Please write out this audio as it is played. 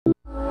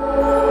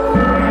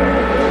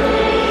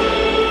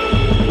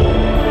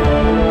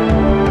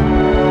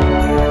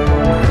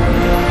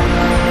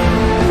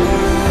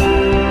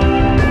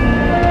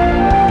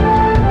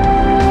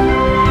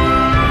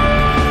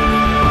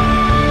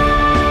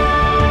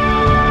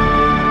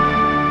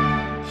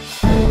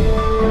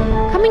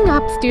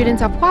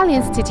student of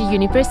Hualien City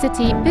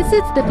University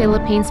visits the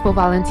Philippines for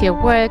volunteer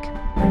work.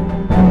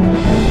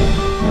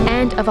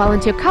 And a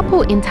volunteer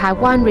couple in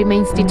Taiwan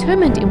remains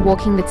determined in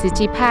walking the Tzu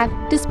Chi path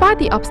despite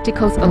the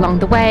obstacles along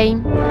the way.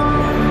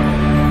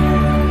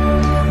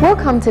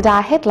 Welcome to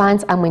DaAi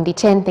Headlines. I'm Wendy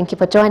Chen. Thank you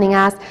for joining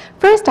us.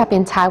 First up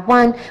in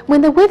Taiwan,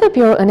 when the Weather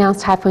Bureau announced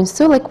Typhoon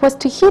Sulik was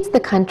to hit the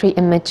country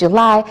in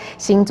mid-July,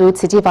 Hsinchu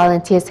Tzu Chi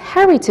volunteers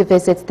hurried to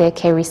visit their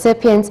care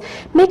recipients,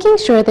 making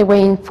sure they were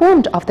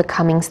informed of the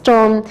coming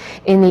storm.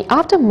 In the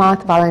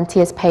aftermath,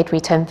 volunteers paid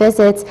return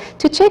visits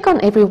to check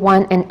on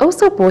everyone and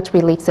also brought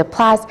relief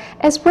supplies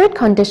as road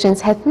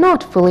conditions had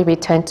not fully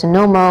returned to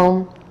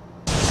normal.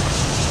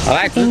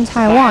 In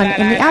Taiwan,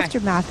 in the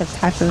aftermath of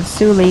Typhoon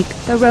Sulik,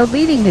 the road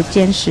leading to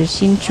Jianshi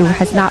Hsinchu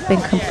has not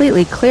been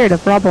completely cleared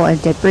of rubble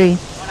and debris.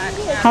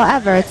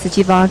 However, Tzu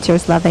Chi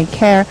volunteers' love and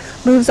care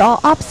moves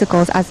all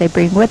obstacles as they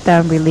bring with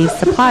them relief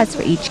supplies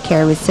for each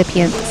care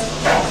recipient.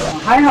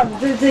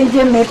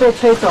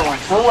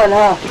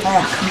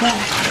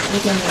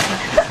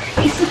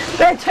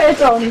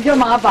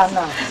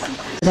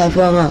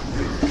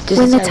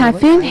 When the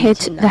typhoon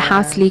hit, the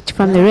house leaked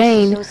from the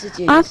rain.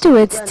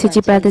 Afterwards, Tzu Chi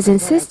brothers and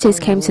sisters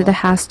came to the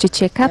house to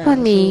check up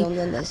on me.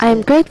 I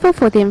am grateful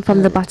for them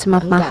from the bottom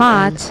of my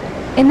heart.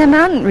 In the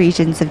mountain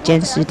regions of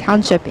Jianshi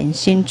Township in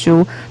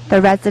Hsinchu,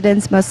 the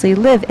residents mostly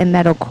live in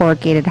metal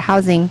corrugated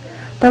housing.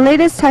 The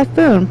latest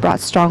typhoon brought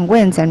strong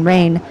winds and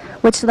rain,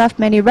 which left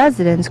many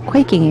residents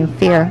quaking in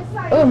fear.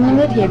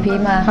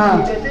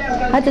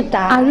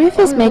 Our roof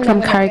is made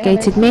from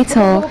corrugated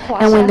metal,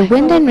 and when the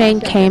wind and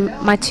rain came,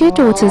 my two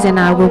daughters and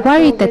I were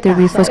worried that the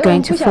roof was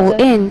going to fall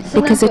in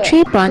because a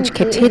tree branch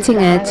kept hitting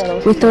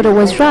it. We thought it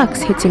was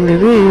rocks hitting the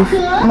roof.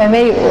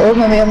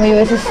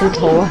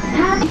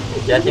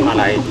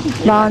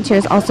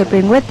 Volunteers also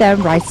bring with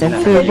them rice and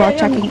food while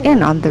checking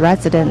in on the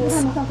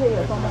residents.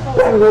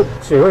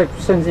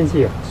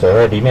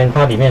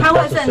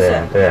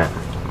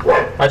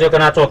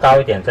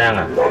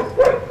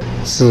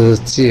 Tzu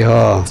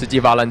Chi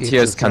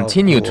volunteers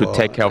continue to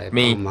take care of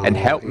me and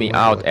help me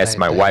out as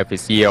my wife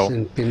is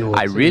ill.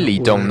 I really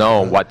don't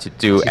know what to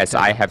do as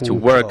I have to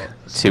work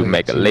to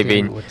make a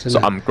living, so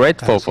I'm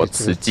grateful for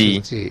Tzu Chi.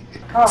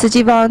 Tzu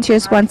Chi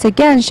volunteers once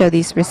again show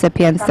these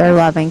recipients their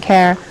love and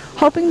care,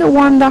 hoping to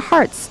warm their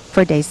hearts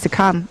for days to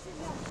come.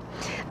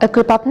 A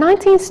group of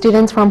 19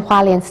 students from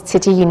Hualien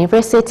City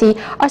University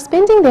are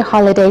spending their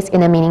holidays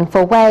in a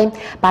meaningful way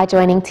by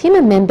joining team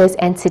members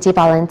and city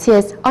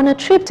volunteers on a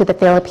trip to the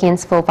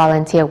Philippines for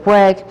volunteer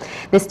work.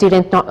 The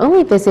students not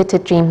only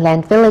visited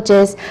dreamland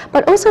villages,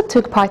 but also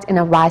took part in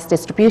a rice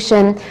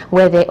distribution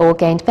where they all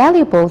gained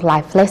valuable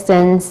life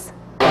lessons.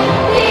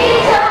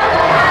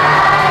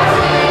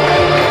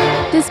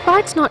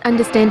 Despite not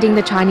understanding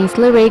the Chinese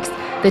lyrics,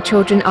 the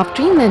children of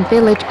Dreamland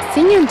Village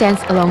sing and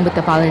dance along with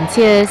the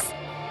volunteers.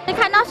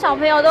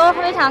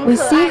 We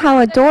see how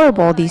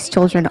adorable these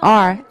children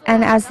are,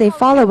 and as they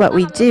follow what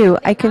we do,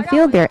 I can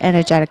feel their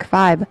energetic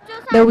vibe.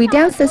 Though we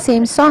dance the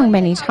same song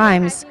many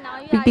times,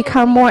 we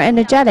become more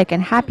energetic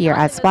and happier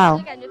as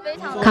well.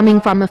 Coming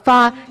from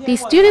afar,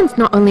 these students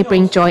not only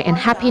bring joy and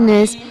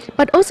happiness,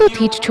 but also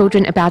teach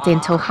children about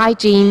dental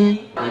hygiene.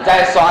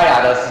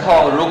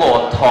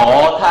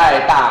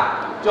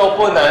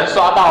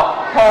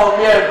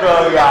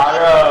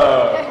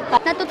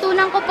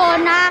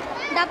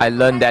 I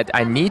learned that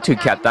I need to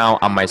cut down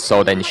on my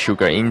salt and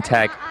sugar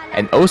intake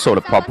and also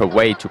the proper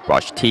way to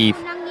brush teeth.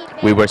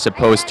 We were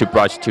supposed to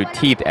brush 2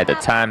 teeth at a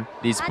time.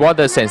 These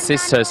brothers and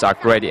sisters are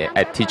great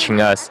at teaching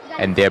us,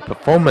 and their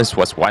performance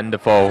was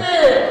wonderful.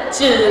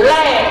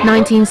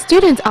 19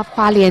 students of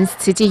Hualien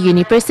City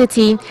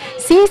University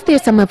seized their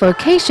summer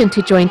vacation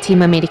to join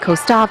team of medical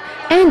staff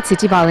and Tzu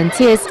Chi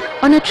volunteers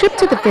on a trip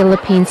to the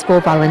Philippines for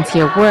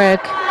volunteer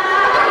work.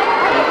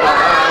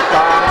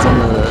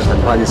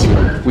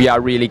 We are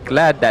really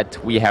glad that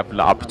we have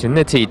the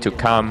opportunity to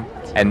come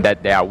and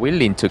that they are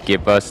willing to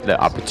give us the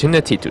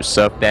opportunity to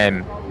serve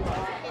them.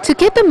 To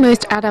get the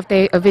most out of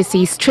their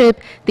overseas trip,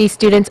 these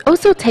students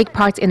also take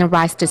part in a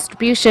rice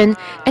distribution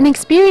and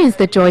experience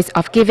the joys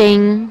of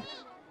giving.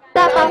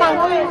 In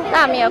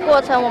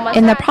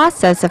the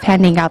process of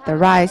handing out the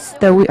rice,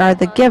 though we are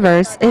the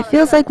givers, it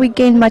feels like we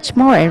gain much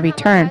more in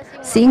return.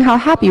 Seeing how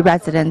happy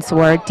residents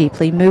were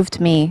deeply moved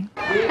me.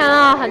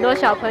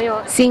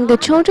 Seeing the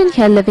children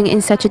here living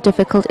in such a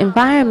difficult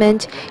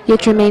environment,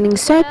 yet remaining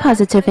so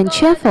positive and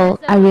cheerful,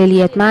 I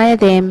really admire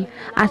them.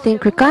 I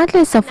think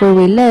regardless of where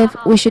we live,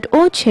 we should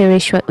all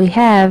cherish what we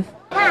have.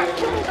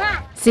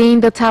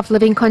 Seeing the tough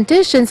living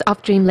conditions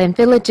of dreamland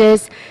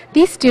villages,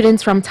 these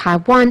students from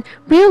Taiwan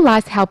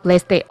realize how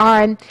blessed they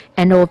are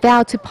and all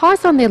vow to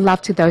pass on their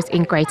love to those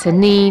in greater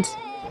need.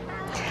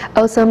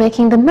 Also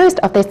making the most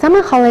of their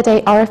summer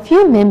holiday are a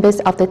few members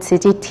of the Tzu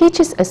Chi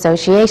Teachers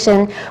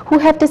Association who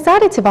have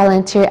decided to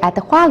volunteer at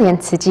the Hualien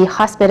Tzu Chi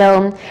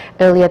Hospital.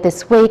 Earlier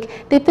this week,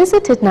 they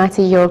visited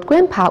 90-year-old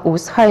Grandpa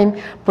Wu's home,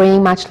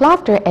 bringing much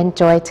laughter and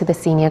joy to the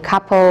senior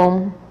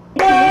couple.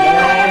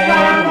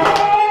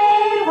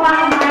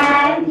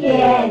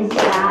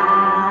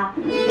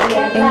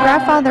 In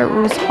Grandfather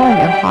Wu's home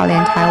in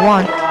Hualien,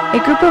 Taiwan, A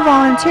group of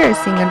volunteers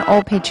sing an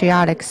old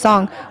patriotic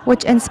song,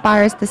 which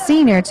inspires the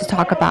senior to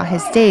talk about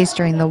his days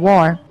during the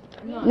war.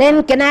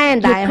 Your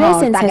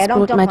presence has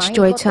brought much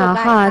joy to our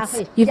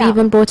hearts. You've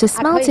even brought a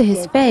smile to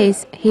his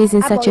face. He is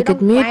in such a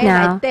good mood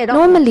now.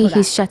 Normally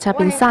he's shut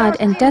up inside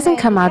and doesn't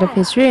come out of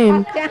his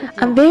room.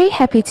 I'm very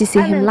happy to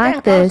see him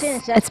like this.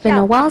 It's been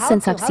a while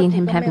since I've seen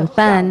him having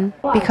fun.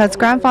 Because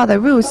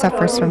grandfather Wu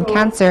suffers from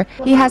cancer,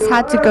 he has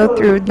had to go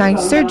through 9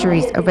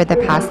 surgeries over the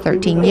past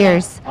 13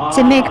 years.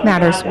 To make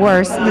matters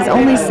worse, his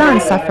only son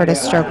suffered a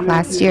stroke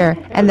last year,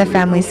 and the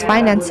family's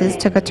finances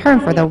took a turn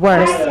for the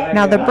worse.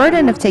 Now the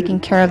burden of taking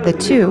care of the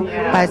two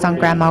lies on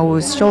Grandma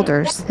Wu's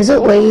shoulders. We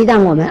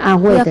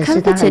are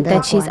comforted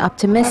that she's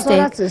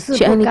optimistic.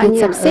 She only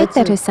gets upset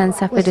that her son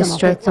suffered a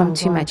stroke from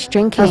too much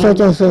drinking.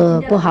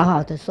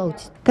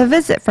 The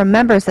visit from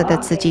members of the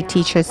Tzu Chi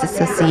Teachers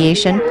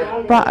Association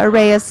brought a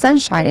ray of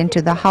sunshine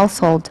into the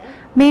household.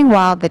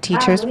 Meanwhile, the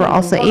teachers were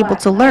also able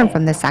to learn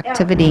from this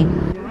activity.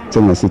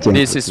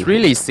 This is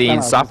really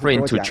seeing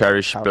suffering to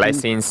cherish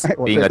blessings.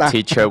 Being a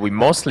teacher, we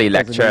mostly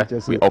lecture,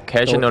 we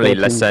occasionally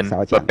listen,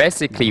 but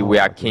basically we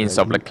are kings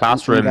of the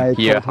classroom.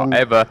 Here,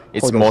 however,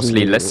 it's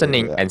mostly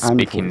listening and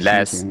speaking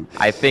less.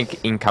 I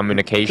think in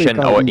communication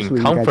or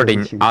in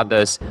comforting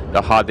others,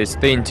 the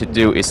hardest thing to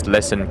do is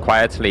listen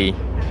quietly.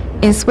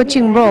 In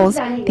switching roles,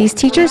 these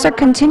teachers are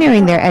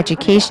continuing their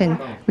education,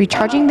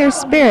 recharging their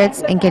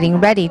spirits and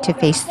getting ready to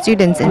face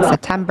students in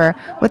September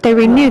with a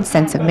renewed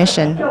sense of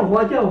mission.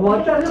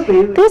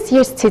 This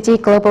year's Tzu Chi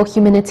Global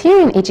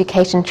Humanitarian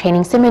Education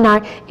Training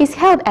Seminar is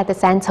held at the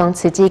Santong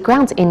Tzu Chi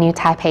Grounds in New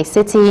Taipei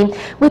City,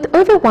 with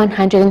over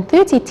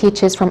 130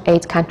 teachers from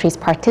 8 countries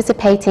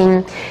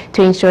participating.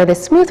 To ensure the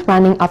smooth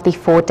running of the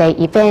 4-day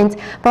event,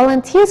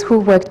 volunteers who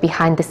worked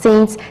behind the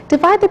scenes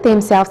divided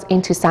themselves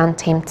into some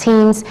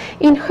teams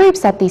in hopes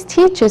that these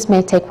teachers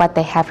may take what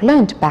they have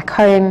learned back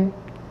home.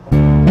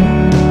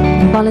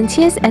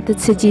 Volunteers at the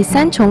Tzu Chi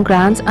Sanchong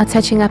grounds are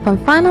touching up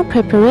on final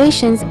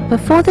preparations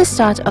before the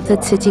start of the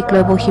Tzu Chi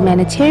Global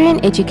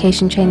Humanitarian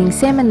Education Training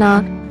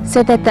Seminar,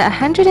 so that the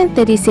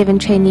 137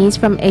 trainees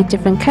from 8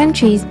 different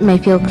countries may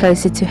feel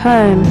closer to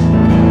home.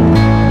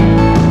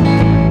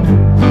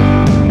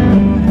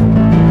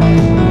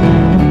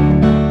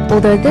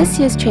 Although this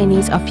year's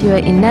trainees are fewer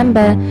in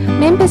number,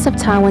 members of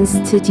Taiwan's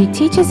Tzu Chi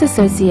Teachers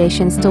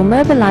Association still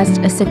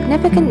mobilized a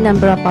significant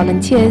number of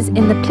volunteers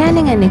in the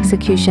planning and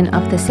execution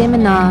of the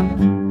seminar.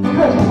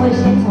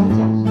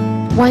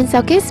 Once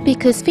our guest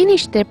speakers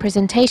finish their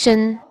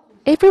presentation,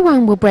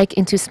 everyone will break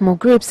into small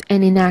groups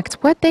and enact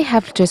what they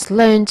have just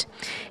learned.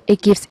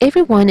 It gives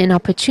everyone an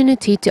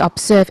opportunity to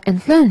observe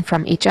and learn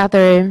from each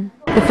other.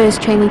 The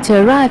first trainee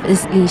to arrive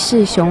is Li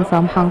Shixiong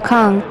from Hong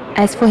Kong.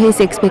 As for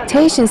his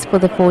expectations for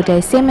the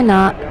 4-day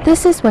seminar,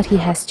 this is what he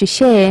has to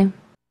share.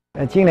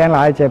 I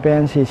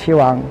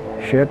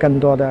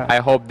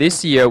hope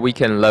this year we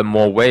can learn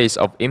more ways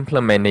of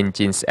implementing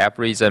Jin's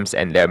aphorisms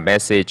and their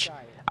message.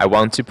 I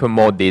want to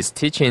promote these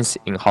teachings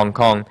in Hong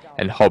Kong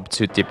and hope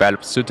to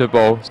develop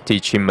suitable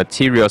teaching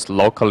materials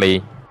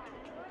locally.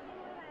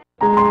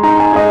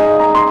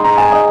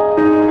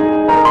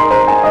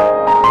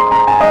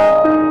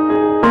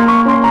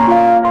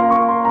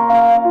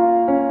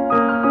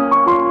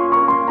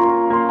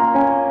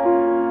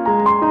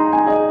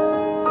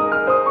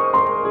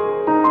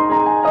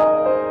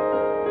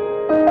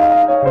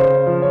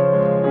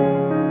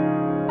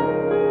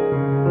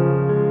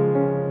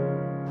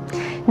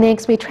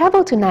 Next, we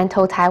travel to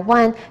Nantou,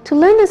 Taiwan to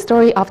learn the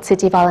story of Tzu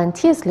Chi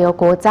volunteers Liu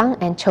Guozhang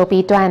and Qiu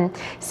Biduan.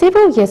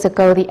 Several years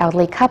ago, the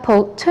elderly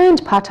couple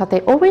turned part of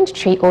their orange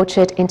tree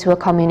orchard into a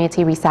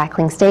community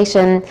recycling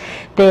station.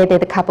 There,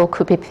 the couple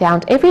could be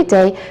found every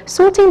day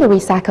sorting the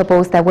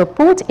recyclables that were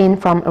brought in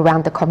from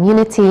around the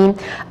community.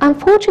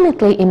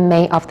 Unfortunately, in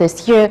May of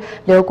this year,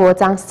 Liu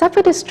Guozhang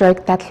suffered a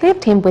stroke that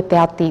left him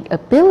without the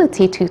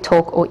ability to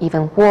talk or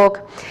even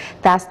walk.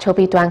 Thus, Qiu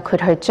Biduan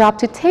quit her job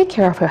to take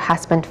care of her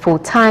husband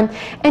full-time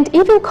and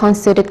even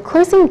considered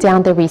closing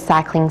down the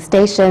recycling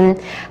station.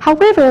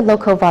 However,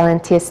 local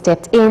volunteers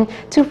stepped in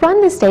to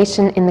run the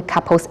station in the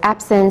couple's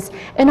absence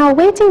and are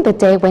waiting the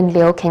day when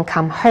Liu can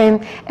come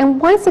home and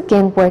once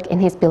again work in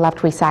his beloved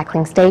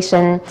recycling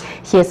station.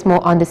 Here's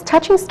more on this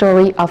touching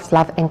story of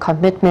love and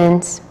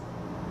commitment.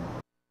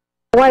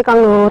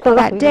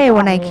 That day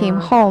when I came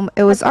home,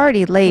 it was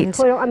already late.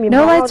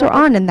 No lights were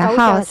on in the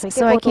house,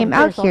 so I came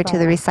out here to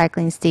the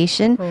recycling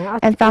station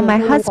and found my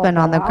husband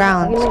on the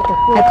ground.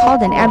 I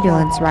called an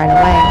ambulance right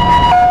away.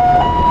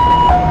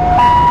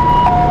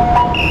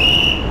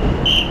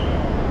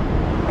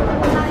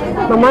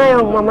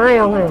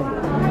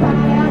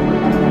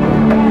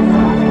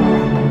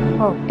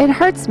 It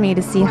hurts me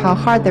to see how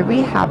hard the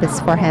rehab is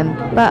for him,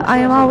 but I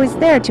am always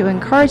there to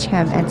encourage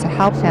him and to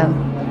help him.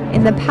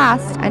 In the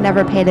past, I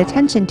never paid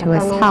attention to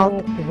his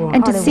health,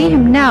 and to see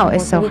him now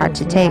is so hard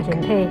to take.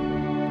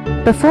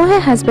 Before her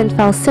husband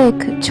fell sick,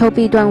 Qiu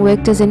Biduan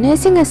worked as a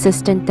nursing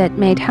assistant that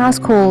made house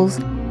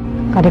calls.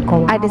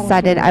 I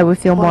decided I would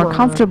feel more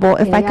comfortable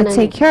if I could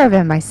take care of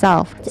him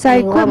myself, so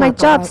I quit my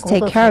job to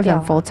take care of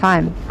him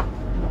full-time.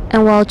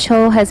 And while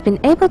Cho has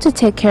been able to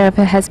take care of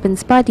her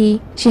husband's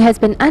body, she has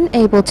been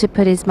unable to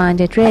put his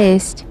mind at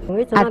rest.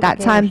 At that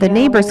time, the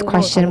neighbors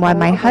questioned why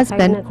my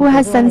husband, who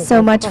has done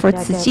so much for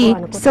Tzu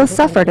Chi, still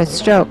suffered a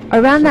stroke.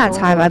 Around that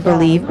time, I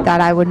believed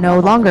that I would no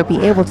longer be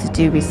able to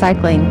do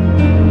recycling.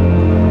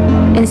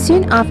 And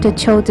soon after,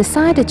 Cho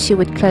decided she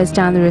would close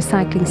down the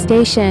recycling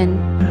station.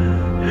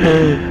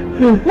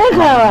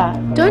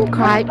 Don't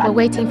cry, we're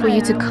waiting for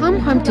you to come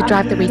home to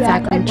drive the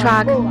recycling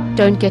truck.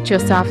 Don't get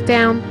yourself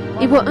down.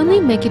 It will only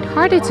make it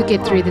harder to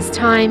get through this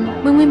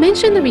time. When we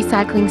mention the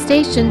recycling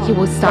station, he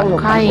will start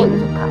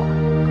crying.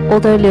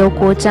 Although Liu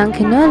Guozhang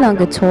can no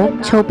longer talk,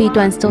 Cho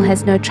Biduan still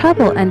has no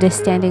trouble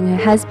understanding her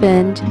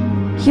husband.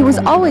 He was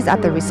always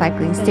at the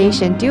recycling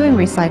station doing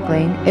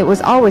recycling. It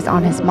was always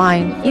on his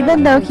mind.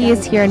 Even though he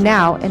is here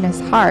now, in his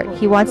heart,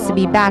 he wants to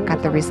be back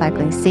at the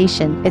recycling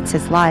station. It's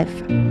his life.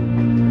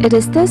 It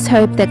is this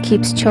hope that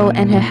keeps Cho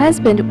and her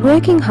husband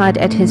working hard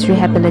at his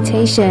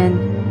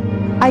rehabilitation.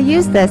 I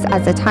use this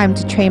as a time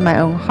to train my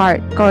own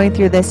heart. Going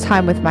through this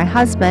time with my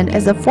husband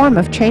is a form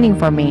of training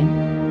for me.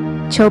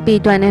 Cho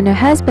Biduan and her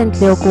husband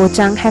Liu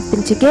Guozhang have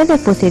been together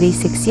for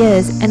 36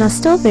 years and are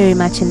still very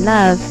much in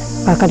love.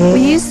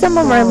 We used some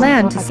of our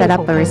land to set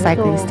up a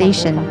recycling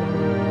station.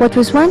 What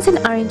was once an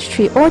orange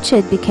tree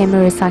orchard became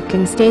a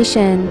recycling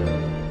station.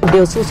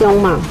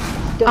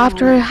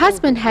 After her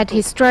husband had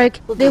his stroke,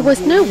 there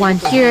was no one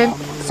here,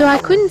 so I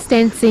couldn't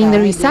stand seeing the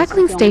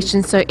recycling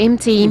station so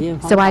empty,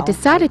 so I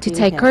decided to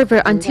take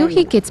over until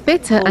he gets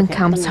better and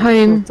comes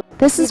home.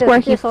 This is where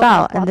he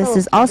fell, and this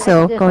is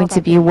also going to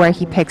be where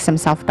he picks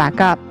himself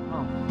back up.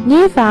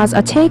 New vows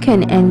are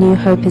taken and new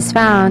hope is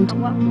found.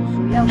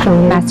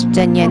 Master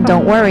Zhen Yan,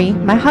 don't worry,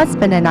 my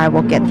husband and I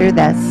will get through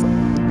this.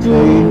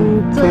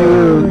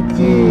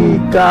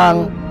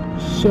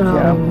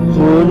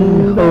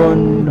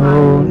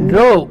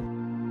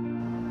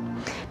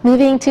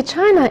 Moving to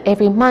China,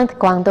 every month,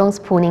 Guangdong's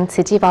Puning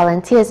Tzu Chi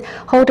volunteers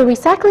hold a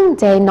recycling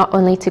day not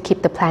only to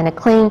keep the planet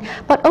clean,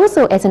 but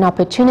also as an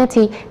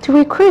opportunity to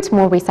recruit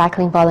more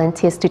recycling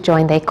volunteers to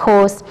join their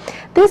cause.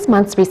 This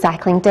month's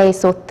recycling day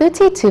saw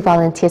 32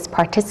 volunteers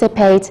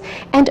participate,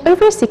 and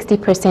over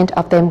 60%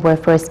 of them were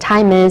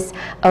first-timers.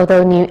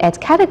 Although new at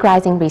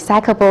categorizing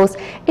recyclables,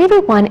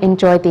 everyone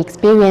enjoyed the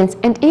experience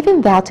and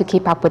even vowed to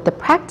keep up with the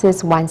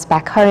practice once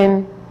back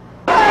home.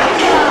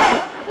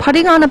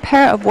 Putting on a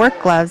pair of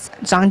work gloves,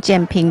 Zhang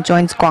Jianping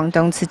joins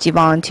Guangdong Tzu Chi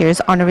volunteers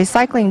on a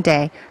recycling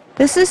day.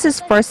 This is his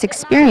first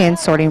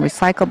experience sorting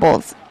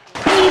recyclables.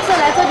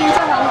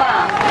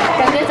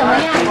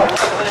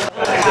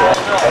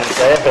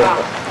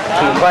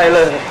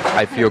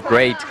 I feel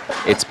great.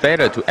 It's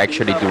better to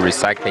actually do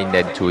recycling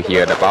than to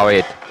hear about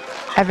it.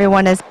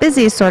 Everyone is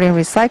busy sorting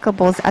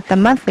recyclables at the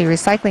monthly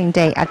recycling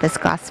day at this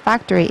glass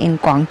factory in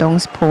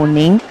Guangdong's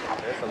Puning.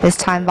 This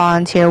time,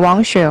 volunteer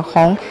Wang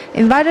Xuehong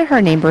invited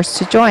her neighbors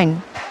to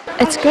join.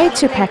 It's great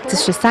to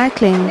practice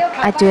recycling.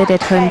 I do it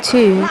at home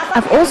too.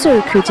 I've also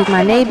recruited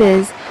my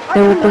neighbors. They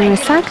will bring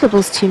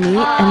recyclables to me,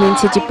 and then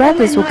Tzu Chi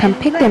brothers will come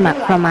pick them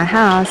up from my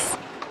house.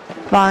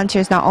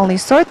 Volunteers not only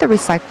sort the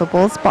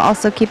recyclables, but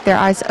also keep their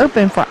eyes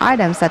open for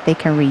items that they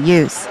can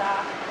reuse.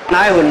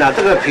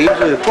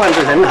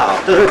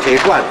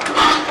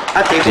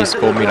 This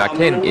formula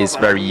can is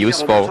very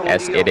useful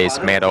as it is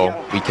metal.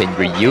 We can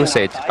reuse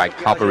it by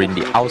covering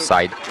the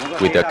outside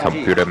with a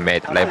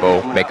computer-made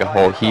label, make a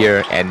hole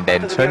here, and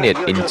then turn it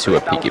into a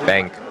piggy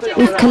bank.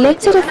 We've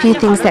collected a few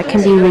things that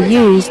can be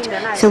reused,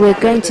 so we're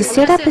going to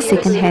set up a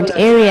second-hand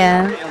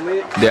area.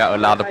 There are a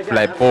lot of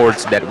flat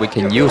boards that we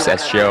can use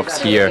as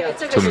shelves here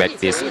to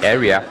make this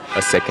area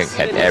a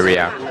second-hand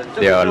area.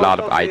 There are a lot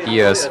of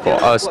ideas for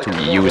us to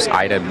reuse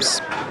items.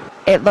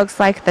 It looks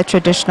like the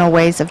traditional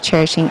ways of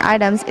cherishing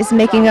items is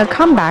making a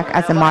comeback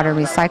as a modern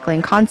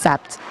recycling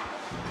concept.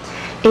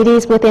 It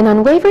is with an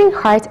unwavering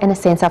heart and a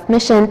sense of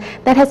mission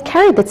that has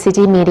carried the Tzu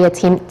Chi media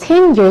team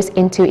 10 years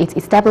into its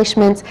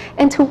establishment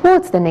and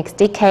towards the next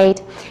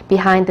decade.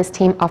 Behind this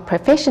team of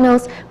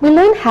professionals, we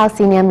learn how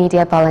senior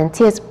media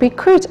volunteers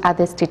recruit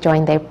others to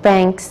join their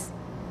ranks.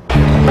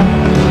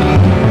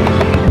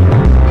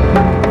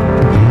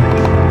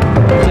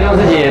 师兄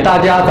师姐，大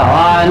家早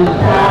安。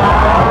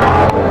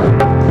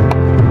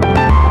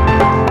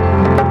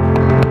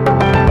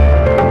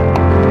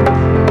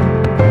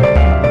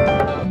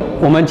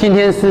我们今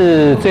天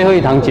是最后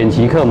一堂剪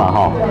辑课嘛，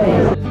哈。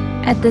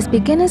 At this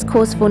beginner's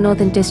course for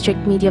Northern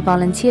District media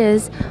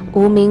volunteers,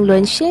 Wu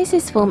Minglun shares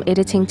his film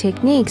editing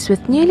techniques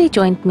with newly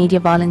joined media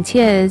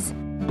volunteers.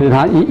 就是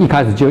他一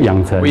开始就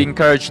养成。 We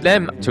encourage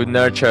them to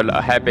nurture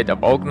a habit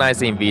of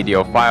organizing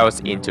video files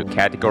into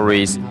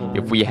categories.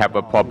 If we have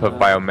a proper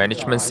file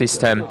management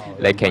system,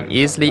 they can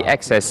easily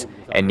access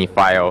any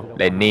file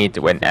they need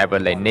whenever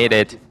they need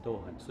it.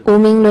 Wu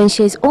Minglun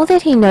shares all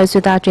that he knows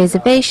without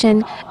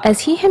reservation, as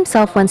he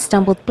himself once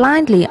stumbled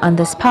blindly on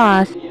this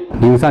path.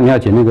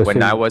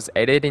 When I was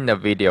editing a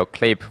video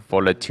clip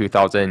for the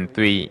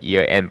 2003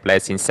 year-end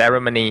blessing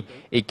ceremony,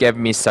 it gave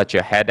me such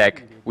a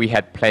headache. We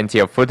had plenty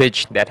of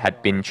footage that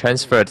had been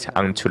transferred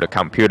onto the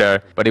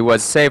computer, but it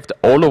was saved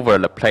all over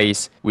the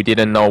place. We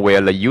didn't know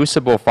where the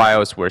usable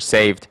files were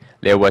saved.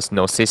 There was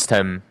no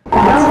system.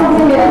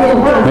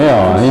 没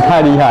有，你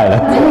太厉害了。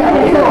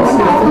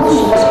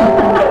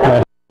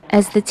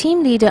 As the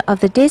team leader of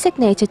the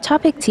designated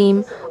topic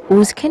team,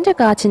 Wu's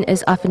kindergarten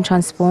is often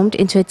transformed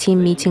into a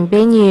team meeting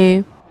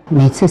venue.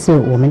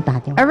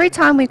 Every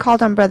time we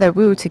called on Brother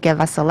Wu to give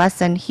us a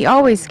lesson, he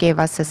always gave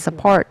us his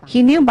support.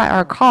 He knew by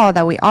our call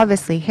that we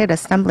obviously hit a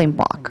stumbling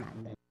block.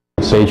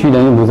 水区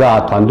人物菩萨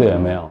团队有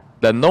没有？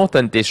 The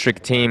Northern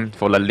District team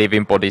for the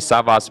Living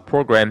Bodhisattvas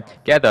program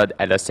gathered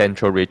at the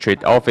Central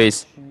Retreat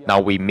Office. Now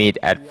we meet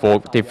at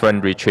 4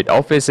 different retreat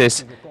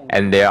offices,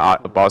 and there are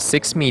about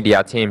 6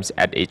 media teams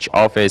at each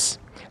office.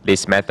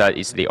 This method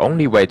is the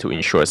only way to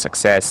ensure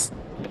success.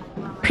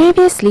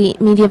 Previously,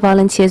 media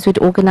volunteers would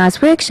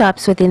organize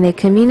workshops within their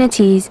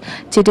communities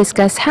to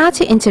discuss how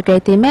to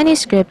integrate their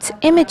manuscripts,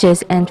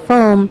 images and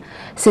film.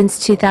 Since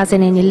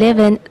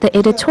 2011, the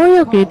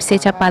editorial group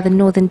set up by the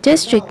Northern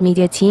District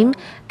Media Team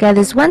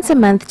gathers once a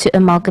month to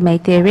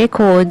amalgamate their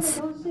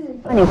records.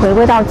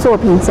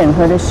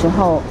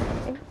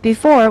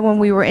 Before, when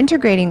we were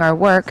integrating our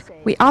work,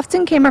 we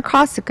often came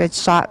across a good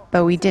shot,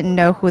 but we didn't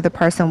know who the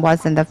person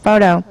was in the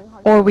photo.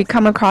 Or we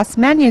come across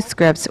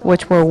manuscripts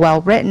which were well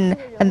written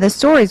and the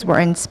stories were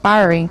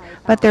inspiring,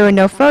 but there were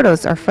no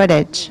photos or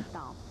footage.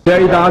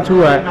 Everyone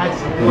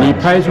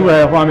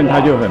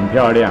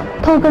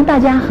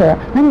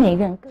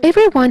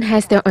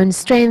has their own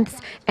strengths,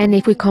 and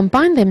if we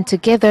combine them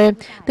together,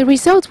 the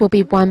result will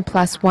be 1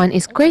 + 1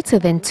 is greater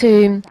than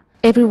 2.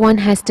 Everyone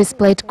has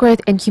displayed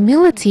growth and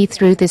humility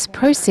through this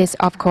process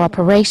of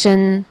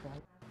cooperation.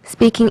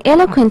 Speaking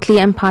eloquently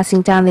and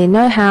passing down their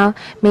know-how,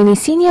 many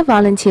senior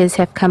volunteers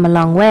have come a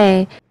long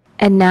way,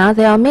 and now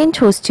they are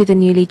mentors to the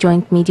newly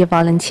joined media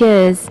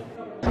volunteers.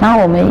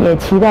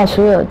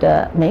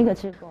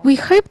 We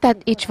hope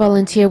that each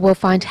volunteer will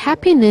find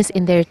happiness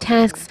in their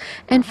tasks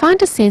and find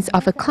a sense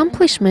of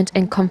accomplishment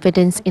and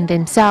confidence in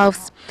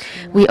themselves.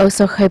 We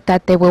also hope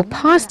that they will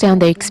pass down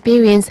their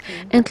experience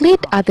and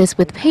lead others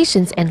with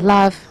patience and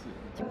love.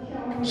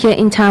 Here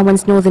in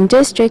Taiwan's Northern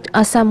District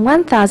are some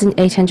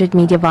 1,800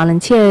 media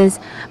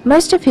volunteers,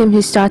 most of whom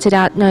who started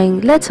out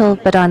knowing little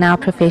but are now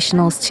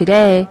professionals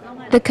today.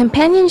 The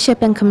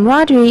companionship and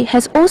camaraderie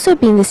has also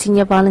been the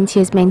senior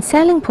volunteers' main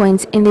selling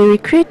points in the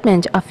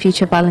recruitment of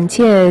future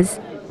volunteers.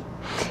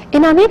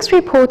 In our next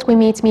report, we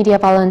meet media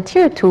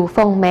volunteer Tu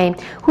Fengmei,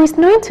 who is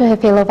known to her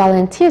fellow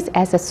volunteers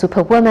as a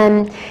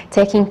superwoman.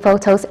 Taking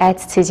photos at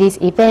Tzu Chi's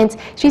event,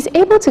 she is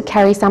able to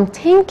carry some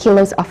 10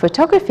 kilos of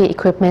photography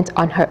equipment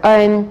on her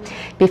own.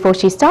 Before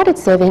she started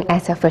serving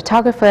as a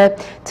photographer,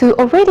 Tu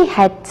already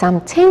had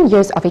some 10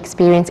 years of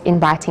experience in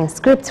writing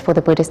scripts for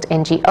the Buddhist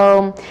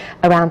NGO.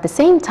 Around the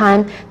same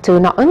time, Tu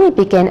not only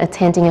began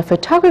attending a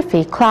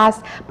photography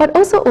class, but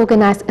also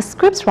organized a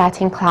scripts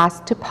writing class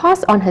to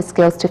pass on her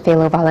skills to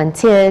fellow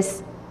volunteers.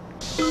 This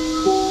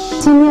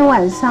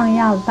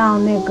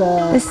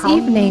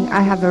evening,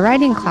 I have a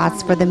writing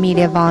class for the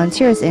media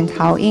volunteers in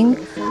Taoying.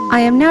 I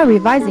am now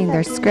revising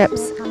their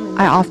scripts.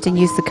 I often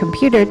use the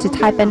computer to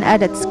type and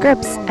edit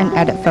scripts and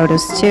edit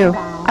photos too.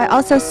 I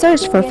also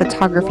search for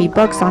photography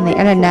books on the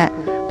internet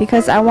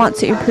because I want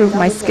to improve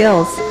my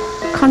skills.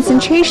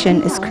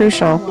 Concentration is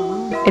crucial.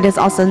 It is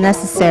also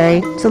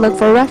necessary to look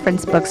for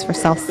reference books for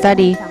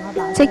self-study.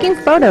 Taking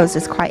photos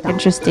is quite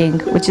interesting.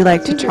 Would you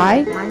like to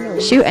try?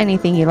 Shoot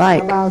anything you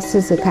like.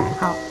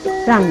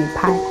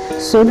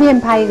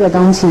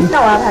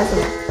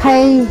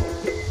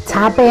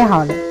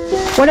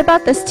 What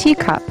about this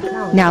teacup?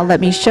 Now let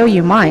me show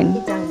you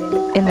mine.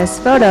 In this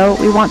photo,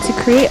 we want to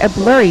create a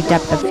blurry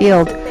depth of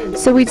field,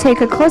 so we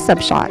take a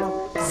close-up shot.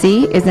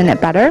 See, isn't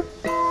it better?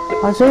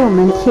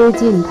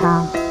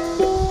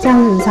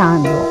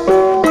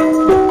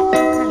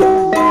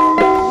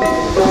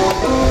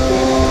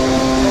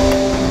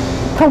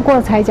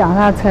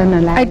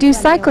 I do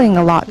cycling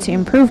a lot to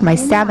improve my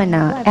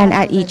stamina, and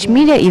at each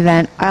media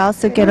event, I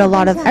also get a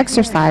lot of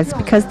exercise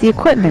because the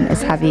equipment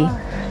is heavy.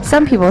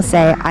 Some people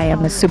say I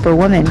am a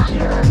superwoman.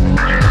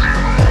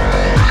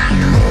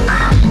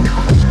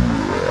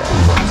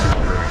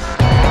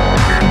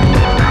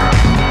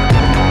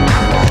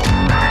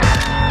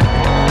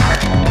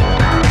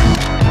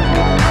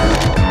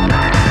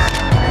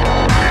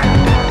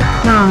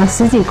 Even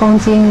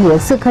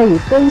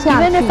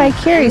if I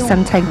carry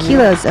some 10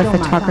 kilos of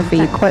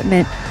photography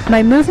equipment,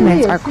 my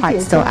movements are quite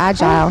still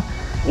agile.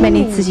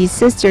 Many Tzu Chi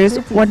sisters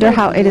wonder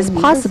how it is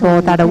possible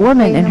that a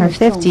woman in her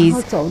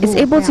 50s is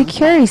able to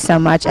carry so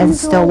much and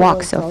still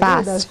walk so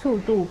fast.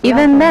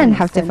 Even men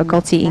have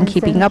difficulty in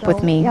keeping up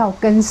with me.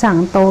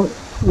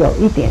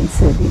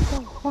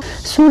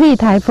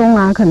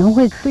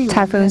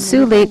 Typhoon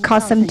Suli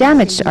caused some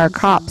damage to our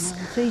crops.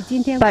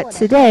 But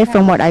today,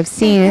 from what I've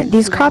seen,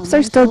 these crops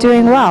are still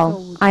doing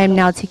well. I am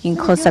now taking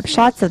close-up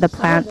shots of the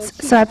plants,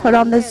 so I put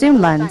on the zoom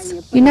lens.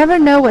 You never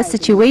know what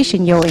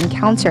situation you'll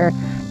encounter,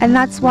 and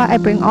that's why I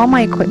bring all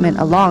my equipment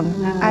along.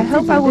 I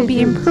hope I will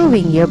be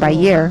improving year by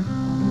year.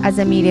 As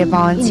a media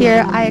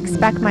volunteer, I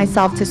expect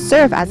myself to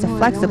serve as a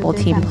flexible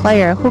team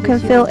player who can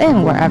fill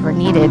in wherever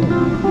needed.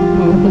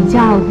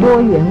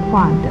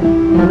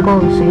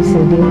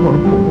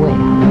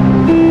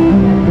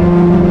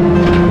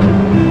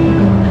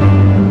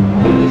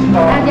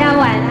 大家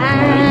晚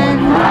安。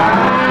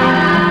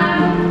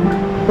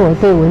我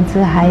对文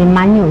字还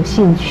蛮有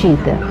兴趣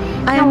的。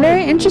 I am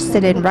very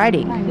interested in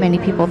writing. Many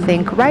people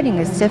think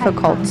writing is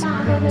difficult.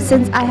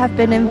 Since I have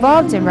been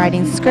involved in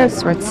writing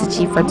scripts for Tzu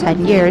Chi for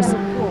 10 years,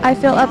 I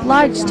feel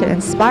obliged to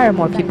inspire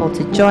more people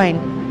to join.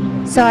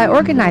 So I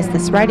organized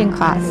this writing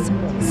class.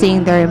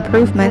 Seeing their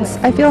improvements,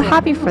 I feel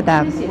happy for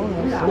them.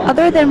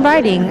 Other than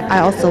writing, I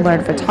also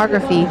learned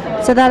photography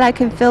so that I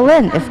can fill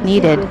in if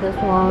needed.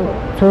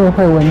 除了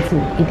会文字，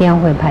一定要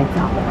会拍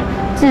照，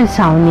至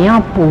少你要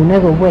补那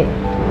个味。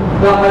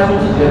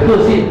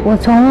我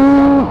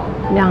从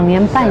2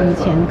年半以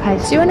前开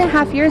始。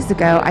 2.5 years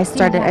ago, I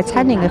started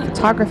attending a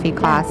photography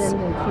class.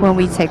 When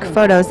we take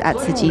photos at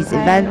Tzu Chi's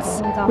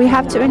events, we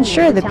have to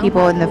ensure the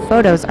people in the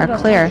photos are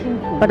clear.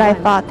 But I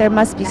thought there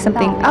must be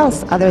something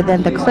else other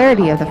than the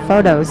clarity of the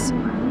photos.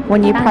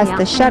 When you press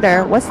the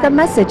shutter, what's the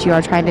message you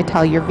are trying to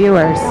tell your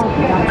viewers?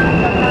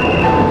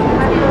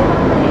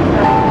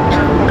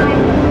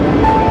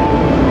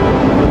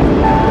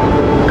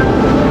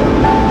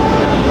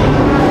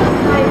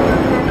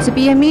 To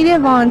be a media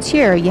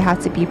volunteer, you have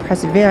to be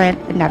perseverant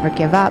and never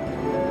give up.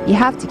 You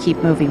have to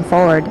keep moving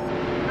forward.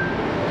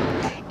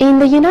 In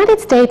the United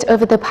States,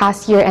 over the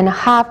past year and a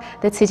half,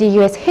 the Tzu Chi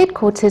U.S.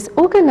 headquarters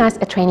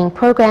organized a training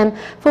program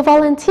for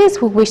volunteers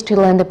who wish to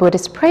learn the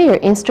Buddhist prayer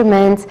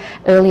instruments.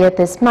 Earlier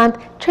this month,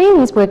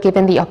 trainees were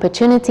given the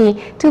opportunity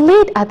to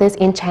lead others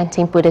in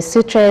chanting Buddhist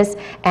sutras,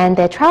 and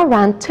their trial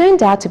run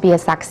turned out to be a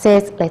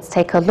success. Let's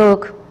take a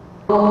look.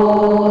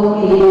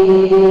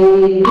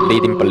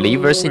 Leading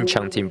believers in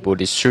chanting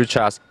Buddhist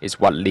sutras is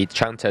what lead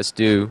chanters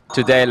do.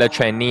 Today, the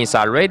trainees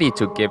are ready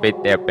to give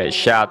it their best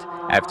shot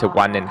after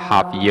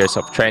 1.5 years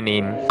of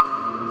training.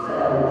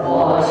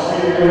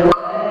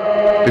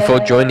 Before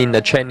joining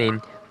the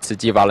training, Tzu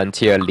Chi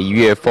volunteer Li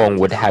Yuefeng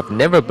would have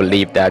never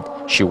believed that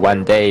she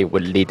one day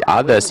would lead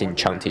others in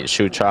chanting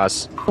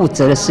sutras.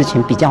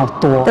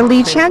 The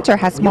lead chanter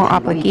has more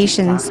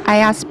obligations. I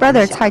asked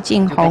Brother Cai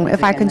Jinghong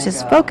if I could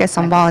just focus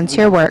on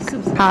volunteer work.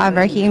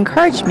 However, he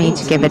encouraged me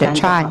to give it a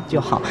try.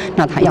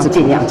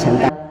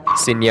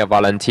 Senior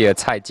volunteer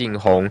Cai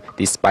Jinghong,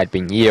 despite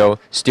being ill,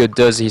 still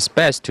does his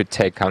best to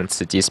take on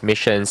Tzu Chi's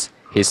missions.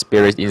 His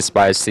spirit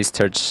inspired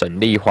Sister Shen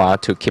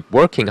Lihua to keep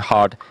working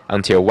hard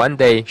until one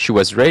day she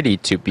was ready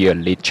to be a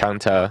lead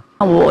chanter.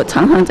 Brother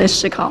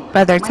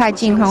Cai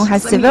Jinghong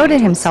has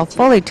devoted himself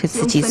fully to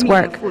Tzu Chi's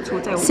work.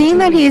 Seeing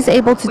that he is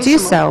able to do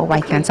so,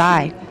 why can't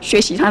I?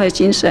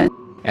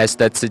 As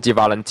the Tzu Chi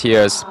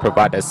volunteers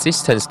provide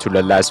assistance to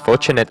the less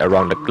fortunate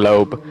around the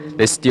globe,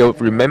 they still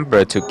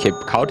remember to keep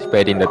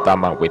cultivating the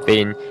Dharma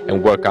within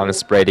and work on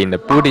spreading the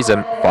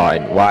Buddhism far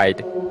and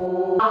wide.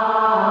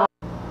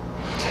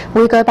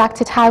 We go back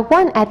to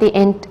Taiwan at the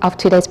end of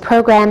today's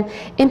program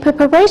in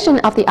preparation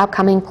of the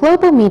upcoming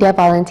Global Media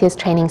Volunteers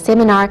Training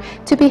Seminar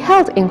to be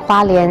held in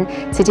Hualien.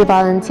 Tzu Chi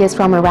volunteers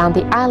from around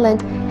the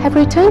island have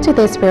returned to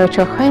their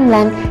spiritual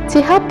homeland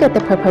to help get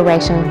the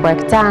preparation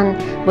work done.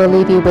 We'll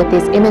leave you with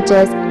these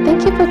images.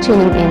 Thank you for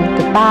tuning in.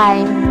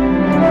 Goodbye.